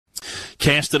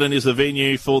Casterton is the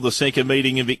venue for the second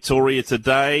meeting in Victoria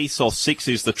today. SOS 6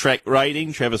 is the track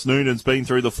rating. Travis Noonan's been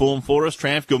through the form for us.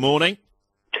 Trav, good morning.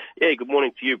 Yeah, good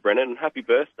morning to you, Brennan, and happy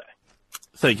birthday.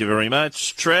 Thank you very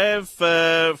much.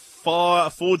 Trav,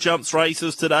 four jumps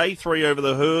races today, 3 over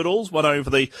the hurdles, 1 over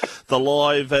the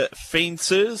live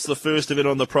fences. The first event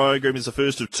on the program is the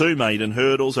first of 2 maiden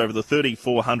hurdles over the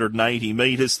 3,480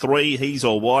 metres. 3, He's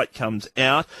All White, comes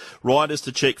out. Riders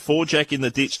to check: 4, Jack in the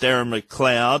Ditch, Darren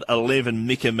McLeod. 11,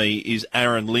 Mikami is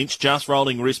Aaron Lynch. Just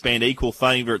Rolling Wristband, equal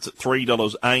favourites at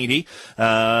 $3.80.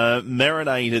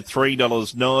 Marinated,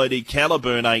 $3.90.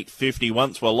 Caliburn, $8.50.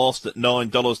 Once Were Lost at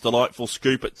 $9. Delightful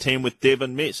Scoop at 10 with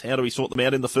Devon Miss. How do we sort them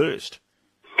out in the first?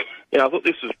 Yeah, I thought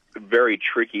this was very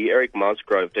tricky. Eric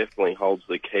Musgrove definitely holds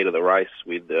the key to the race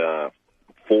with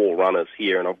 4 runners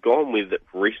here, and I've gone with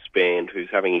Wristband, who's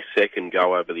having his second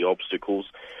go over the obstacles.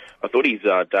 I thought his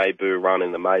debut run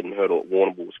in the maiden hurdle at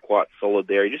Warrnambool was quite solid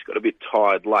there. He just got a bit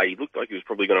tired late. He looked like he was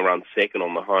probably going to run second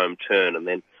on the home turn, and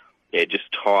then just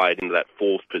tied into that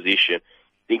 4th position.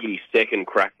 I think in his second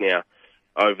crack now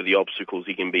over the obstacles,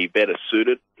 he can be better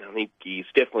suited. I think he's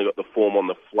definitely got the form on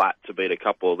the flat to beat a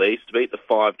couple of these. To beat the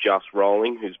 5, Just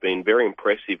Rolling, who's been very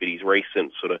impressive at his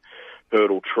recent sort of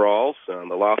hurdle trials.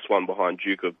 The last one behind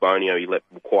Duke of Bonio, he leapt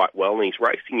quite well, and he's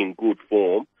racing in good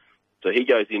form. So he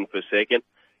goes in for second.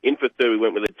 In for third, we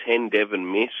went with a 10,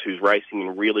 Devon Miss, who's racing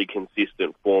in really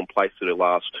consistent form, placed at her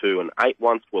last 2, and 8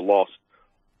 Once Were Lost.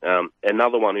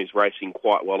 Another one who's racing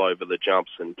quite well over the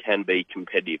jumps and can be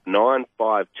competitive. 9,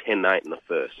 5, 10, 8 in the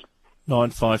first.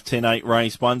 9, 5, 10, 8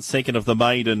 race 1, second of the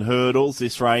maiden hurdles.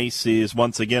 This race is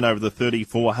once again over the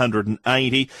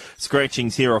 3,480.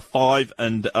 Scratchings here are 5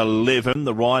 and 11.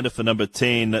 The rider for number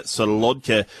 10,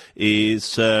 Solodka,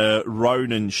 is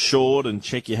Ronan Short. And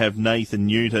check you have Nathan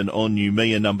Newton on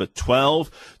Numia, number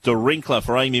 12. Dorinkler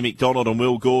for Amy McDonald and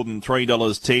Will Gordon,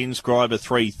 $3.10. Scriber,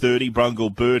 $3.30.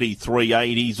 Brungle Birdie,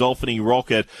 $3.80. Zoffany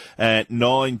Rocket at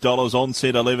 $9.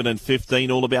 Onset, 11 and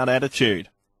 15. All about attitude.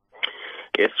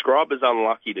 Yeah, Scriber's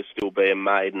unlucky to still be a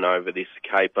maiden over this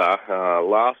caper.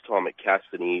 Last time at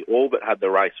Casterton, he all but had the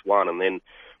race won and then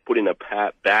put in a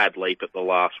bad leap at the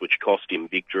last, which cost him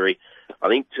victory. I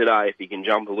think today, if he can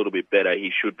jump a little bit better, he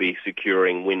should be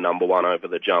securing win number 1 over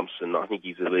the jumps, and I think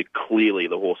he's clearly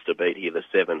the horse to beat here, the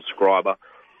 7, Scriber.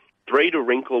 3,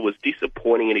 Dorinkler, was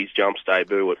disappointing at his jumps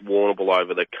debut at Warrnambool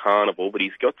over the Carnival, but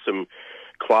he's got some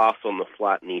class on the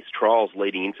flat, and his trials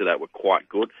leading into that were quite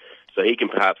good. So he can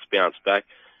perhaps bounce back.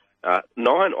 9,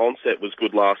 Onset, was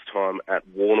good last time at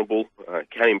Warrnambool.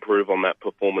 Can improve on that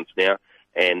performance now.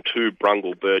 And 2,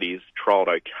 Brungle Birdie, is trialled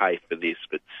okay for this.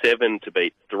 But 7 to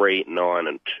beat 3, 9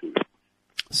 and 2.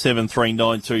 7, 3,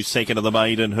 9, 2, second of the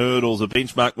maiden hurdles. A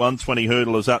benchmark 120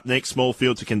 hurdlers up next. Small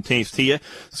field to contest here.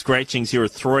 Scratchings here are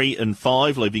 3 and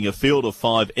 5, leaving a field of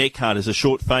 5. Eckhart is a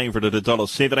short favourite at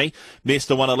 $1.70.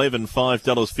 Mester 111,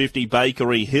 $5.50.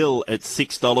 Bakery Hill at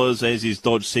 $6, as is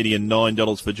Dodge City, and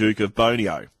 $9 for Duke of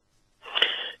Bonio.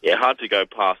 Yeah, hard to go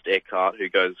past Eckhart, who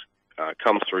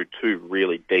comes through 2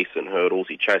 really decent hurdles.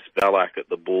 He chased Ballack at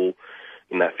the Bull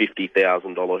in that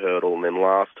 $50,000 hurdle, and then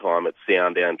last time at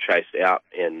Soundown chased Out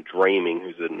and Dreaming,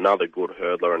 who's another good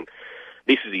hurdler, and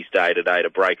this is his day-to-day to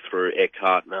break through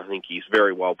Eckhart, and I think he's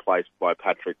very well placed by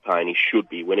Patrick Payne. He should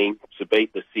be winning. To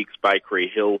beat the 6,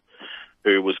 Bakery Hill,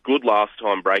 who was good last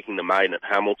time breaking the maiden at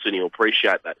Hamilton. He'll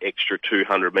appreciate that extra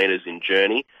 200 metres in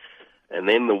journey. And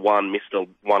then the 1, Mr.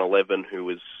 111, who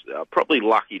was probably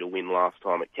lucky to win last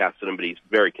time at Casterton, but he's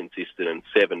very consistent. And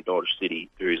 7, Dodge City,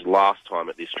 whose last time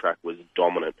at this track was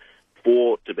dominant.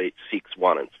 4 to beat 6,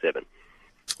 1 and 7.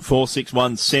 4, 6,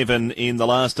 1, 7 in the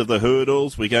last of the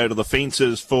hurdles. We go to the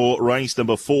fences for race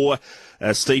number 4.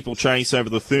 Steeplechase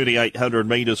over the 3,800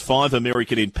 metres. 5,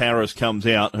 American in Paris, comes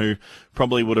out, who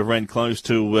probably would have ran close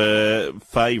to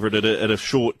favourite at a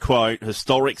short quote.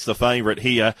 Historic's the favourite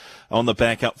here on the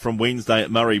back up from Wednesday at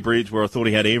Murray Bridge, where I thought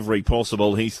he had every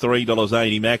possible. He's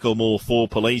 $3.80. Macklemore, 4,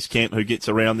 Police Camp, who gets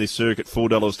around this circuit,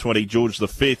 $4.20. George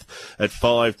V at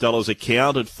 $5.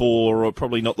 Accounted for,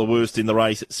 probably not the worst in the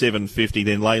race, at $7.50.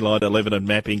 Then Leyline 11 and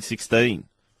Mapping 16.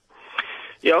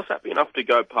 Yeah, I was happy enough to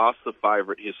go past the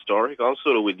favourite Historic. I'm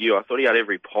sort of with you. I thought he had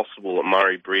every possible at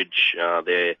Murray Bridge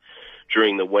there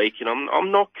during the week, and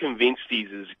I'm not convinced he's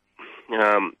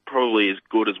probably as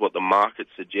good as what the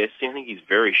market's suggesting. I think he's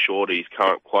very short at his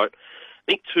current quote.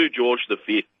 I think 2, George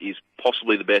V is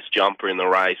possibly the best jumper in the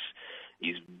race.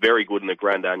 He's very good in the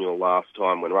Grand Annual last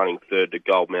time when running 3rd to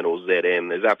Gold Medal ZM.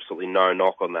 There's absolutely no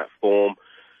knock on that form.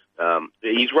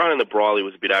 His run in the Briley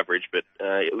was a bit average, but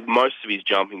most of his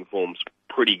jumping form's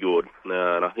pretty good.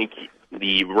 And I think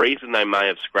the reason they may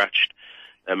have scratched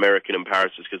American and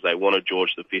Paris is because they wanted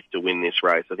George V to win this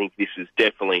race. I think this is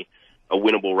definitely a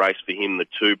winnable race for him.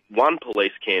 The 2-1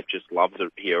 Police Camp just loves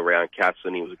it here around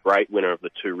Caxton. He was a great winner of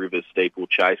the Two Rivers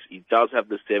Steeplechase. He does have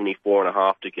the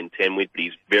 74.5 to contend with, but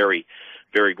he's very,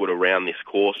 very good around this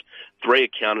course. 3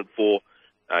 accounted for,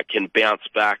 can bounce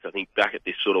back, I think, back at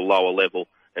this sort of lower level.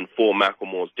 And 4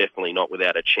 Macklemore's definitely not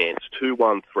without a chance. 2,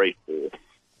 1, 3, 4.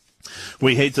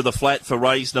 We head to the flat for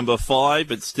race number 5.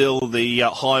 It's still the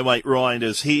high weight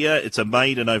riders here. It's a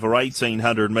maiden over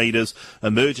 1,800 metres.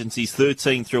 Emergencies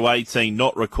 13 through 18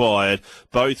 not required.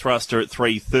 Bow Thruster at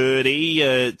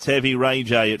 $3.30. Tavi Ray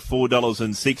J at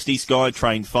 $4.60.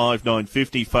 Skytrain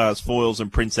 $5.950. Fast Foils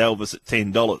and Prince Elvis at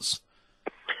 $10.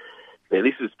 Yeah,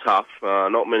 this is tough.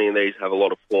 Not many of these have a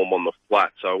lot of form on the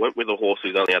flat, so I went with a horse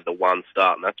who's only had the 1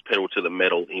 start, and that's Pedal to the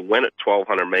Metal. He went at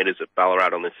 1,200 metres at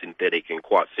Ballarat on the synthetic, and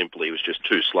quite simply, he was just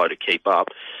too slow to keep up.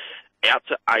 Out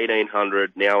to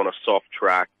 1,800, now on a soft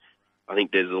track. I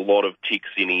think there's a lot of ticks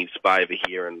in his favour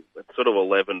here, and it's sort of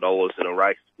 $11 in a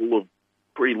race full of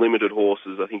pretty limited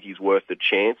horses. I think he's worth a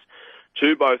chance.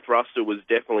 2 Bow Thruster was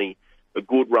definitely a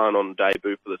good run on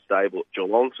debut for the stable at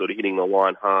Geelong, sort of hitting the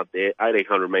line hard there.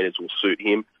 1,800 metres will suit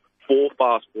him. 4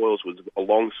 Fast Foils was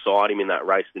alongside him in that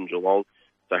race in Geelong,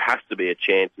 so has to be a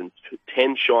chance. And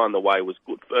 10 Shine the Way was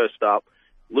good first up.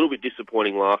 A little bit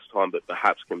disappointing last time, but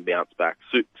perhaps can bounce back.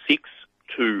 6,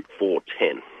 2, 4,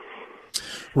 10.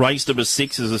 Race number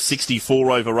 6 is a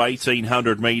 64 over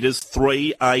 1,800 metres.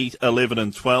 3, 8, 11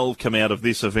 and 12 come out of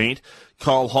this event.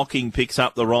 Kyle Hocking picks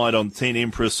up the ride on 10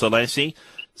 Empress Selassie.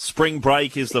 Spring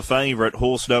Break is the favourite,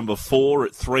 horse number 4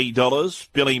 at $3.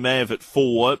 Billy Mav at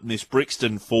 4, Miss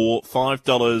Brixton 4,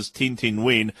 $5 Tintin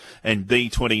Win, and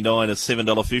B29 a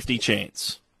 $7.50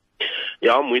 chance.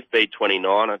 Yeah, I'm with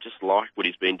B29. I just like what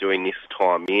he's been doing this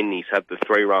time in. He's had the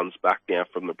 3 runs back now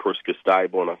from the Pruska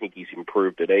stable, and I think he's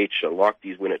improved at each. I liked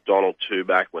his win at Donald 2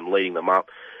 back when leading them up,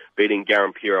 beating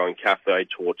Garampiro and Cafe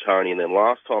Tortoni, and then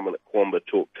last time at the Quamba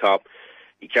Talk Cup,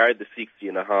 he carried the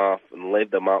 60.5 and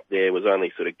led them up there, was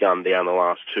only sort of gunned down the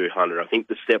last 200. I think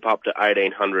the step up to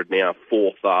 1,800 now,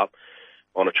 4th up,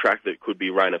 on a track that could be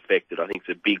rain affected, I think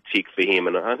it's a big tick for him.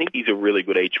 And I think he's a really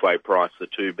good each-way price, the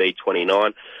 2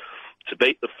 B29. To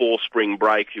beat the 4 Spring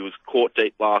Break, he was caught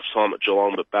deep last time at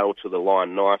Geelong, but battled to the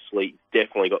line nicely.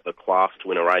 Definitely got the class to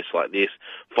win a race like this.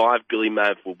 5 Billy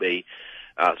Mav will be...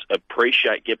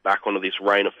 get back onto this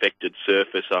rain-affected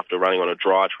surface after running on a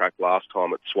dry track last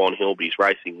time at Swan Hill, but he's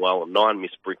racing well. And 9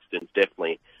 Miss Brixton's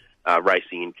definitely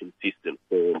racing in consistent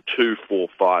form. 2, 4,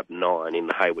 5, 9 in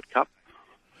the Hayward Cup.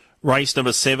 Race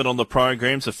number 7 on the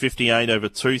program's a 58 over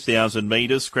 2,000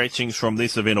 metres. Scratchings from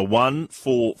this event are 1,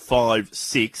 4, 5,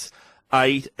 6,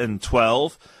 8 and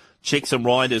 12. Check some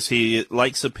riders here.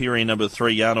 Lake Superior number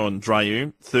 3, Yana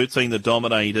Andreu. 13, the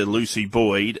Dominator, Lucy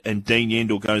Boyd. And Dean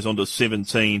Yendall goes on to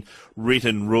 17,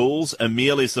 Written Rules.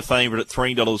 Emile is the favourite at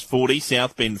 $3.40.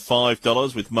 South Bend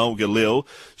 $5 with Mulga Lil.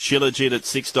 Shilajit at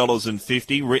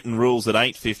 $6.50. Written Rules at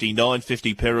 $8.50.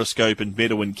 $9.50 Periscope and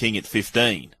Bedouin King at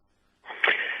 $15.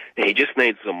 He just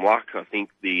needs some luck. I think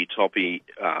the toppy,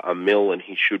 Emile, and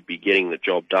he should be getting the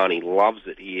job done. He loves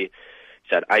it here. He's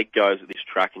had 8 goes at this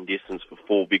track in distance for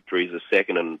 4 victories, a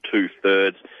second and 2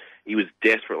 thirds. He was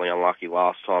desperately unlucky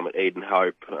last time at Eden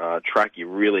Hope. Track you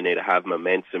really need to have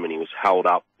momentum, and he was held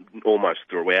up almost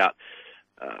throughout.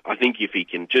 I think if he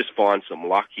can just find some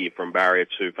luck here from Barrier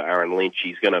 2 for Aaron Lynch,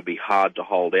 he's going to be hard to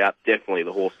hold out. Definitely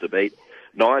the horse to beat.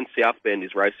 9 South Bend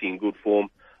is racing in good form.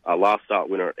 Last start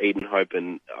winner at Eden Hope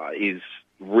and is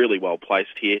really well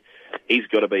placed here. He's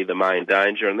got to be the main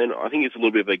danger. And then I think it's a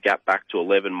little bit of a gap back to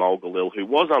 11 Mulgalil, who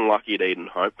was unlucky at Eden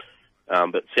Hope.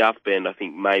 But South Bend, I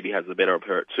think, maybe has the better of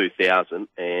her at 2,000.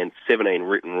 And 17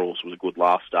 Written Rules was a good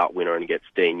last start winner and gets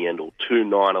Dean Yendall. 2,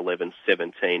 9, 11,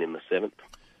 17 in the 7th.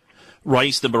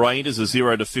 Race number 8 is a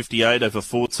 0 to 58 over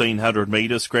 1,400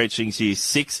 metres. Scratchings here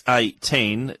 6, 8,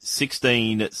 10,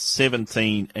 16,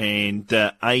 17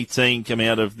 and 18 come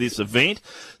out of this event.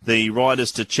 The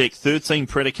riders to check: 13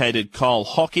 Predicated Kyle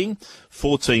Hocking,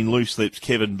 14 Loose Lips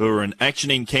Kevin Buren.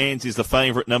 Action in Cairns is the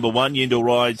favourite number 1. Yendall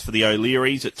rides for the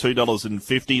O'Learys at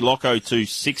 $2.50. Loco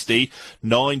 $2.60.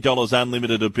 $9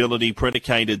 Unlimited Ability.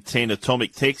 Predicated 10.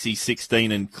 Atomic Texie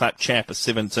 16 and Clapchap a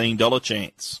 $17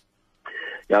 chance.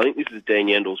 Yeah, I think this is Dean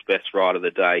Yendall's best ride of the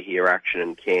day here, Action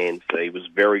in Cairns. He was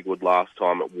very good last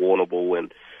time at Warrnambool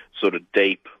and sort of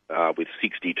deep with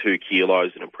 62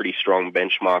 kilos and a pretty strong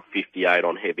benchmark 58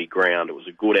 on heavy ground. It was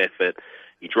a good effort.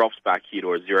 He drops back here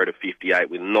to a 0 to 58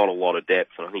 with not a lot of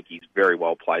depth, and I think he's very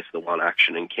well placed. The 1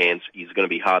 Action in Cairns, he's going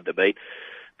to be hard to beat.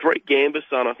 3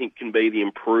 Gamberson, I think, can be the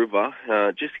improver.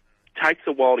 Just takes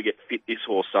a while to get fit, this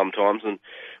horse, sometimes, and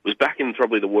was back in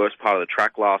probably the worst part of the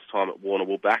track last time at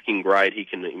Warrnambool. Back in grade, he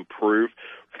can improve.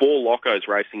 4 Locos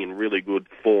racing in really good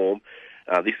form.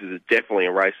 This is definitely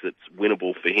a race that's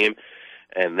winnable for him.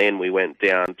 And then we went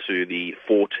down to the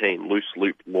 14 Loose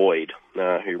Loop Lloyd,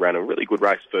 who ran a really good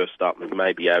race first up and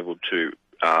may be able to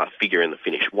figure in the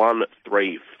finish. 1,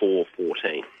 3, 4,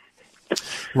 14.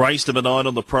 Race number 9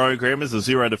 on the program is a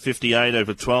 0 to 58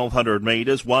 over 1,200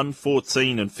 metres. 1,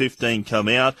 14 and 15 come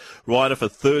out. Rider for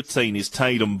 13 is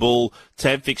Tatum Bull.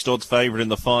 Tab fixed odds favourite in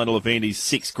the final event is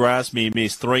 6 Grassmere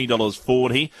Miss,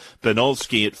 $3.40.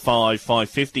 Benowski at 5,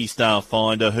 5.50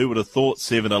 Starfinder. Who would have thought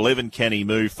 7.11 Can He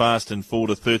Move fast and 4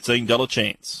 to $13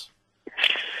 chance.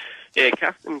 Yeah,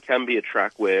 Caston can be a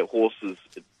track where horses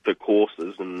for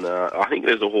courses, and I think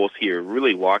there's a horse here who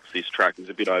really likes this track. He's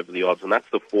a bit over the odds, and that's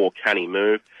the 4 Can He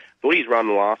Move. Thought his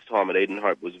run last time at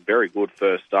Edenhope was very good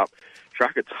first up.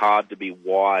 Track it's hard to be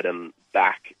wide and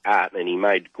back at, and he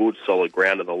made good solid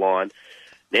ground to the line.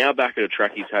 Now back at a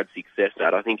track he's had success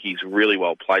at, I think he's really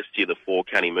well placed here, the 4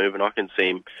 Can He Move, and I can see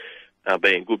him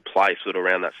be in good place sort of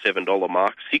around that $7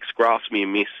 mark. 6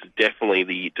 Grassmere Miss is definitely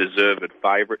the deserved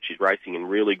favourite. She's racing in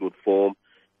really good form,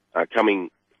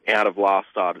 coming out of last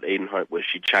start at Edenhope where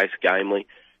she chased gamely.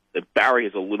 The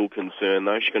barrier's a little concern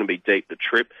though. She's going to be deep the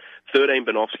trip. 13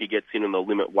 Benowski gets in the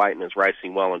limit weight and is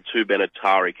racing well, and 2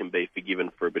 Benatari can be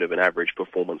forgiven for a bit of an average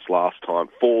performance last time.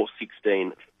 4,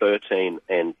 16, 13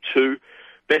 and 2.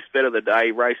 Best bet of the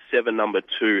day, race 7, number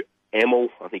 2, Emil.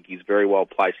 I think he's very well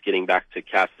placed getting back to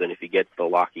Caston. If he gets the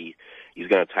luck, he's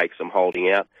going to take some holding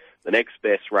out. The next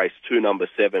best, race 2, number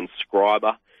 7,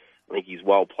 Scriber. I think he's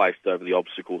well placed over the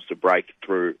obstacles to break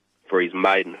through for his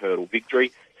maiden hurdle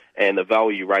victory. And the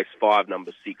value, race 5,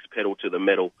 number 6, Pedal to the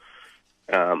Metal.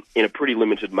 In a pretty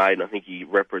limited maiden, I think he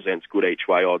represents good each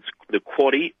way odds. The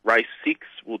quaddie, race 6,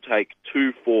 will take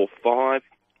 2, 4, 5.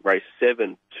 Race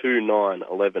 7, 2, 9,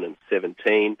 11 and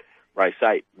 17. Race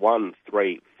 8, 1,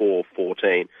 3, 4,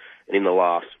 14. And in the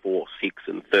last 4, 6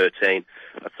 and 13.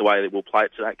 That's the way that we'll play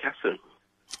it today, Caston.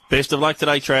 Best of luck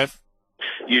today, Trav.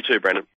 You too, Brendan.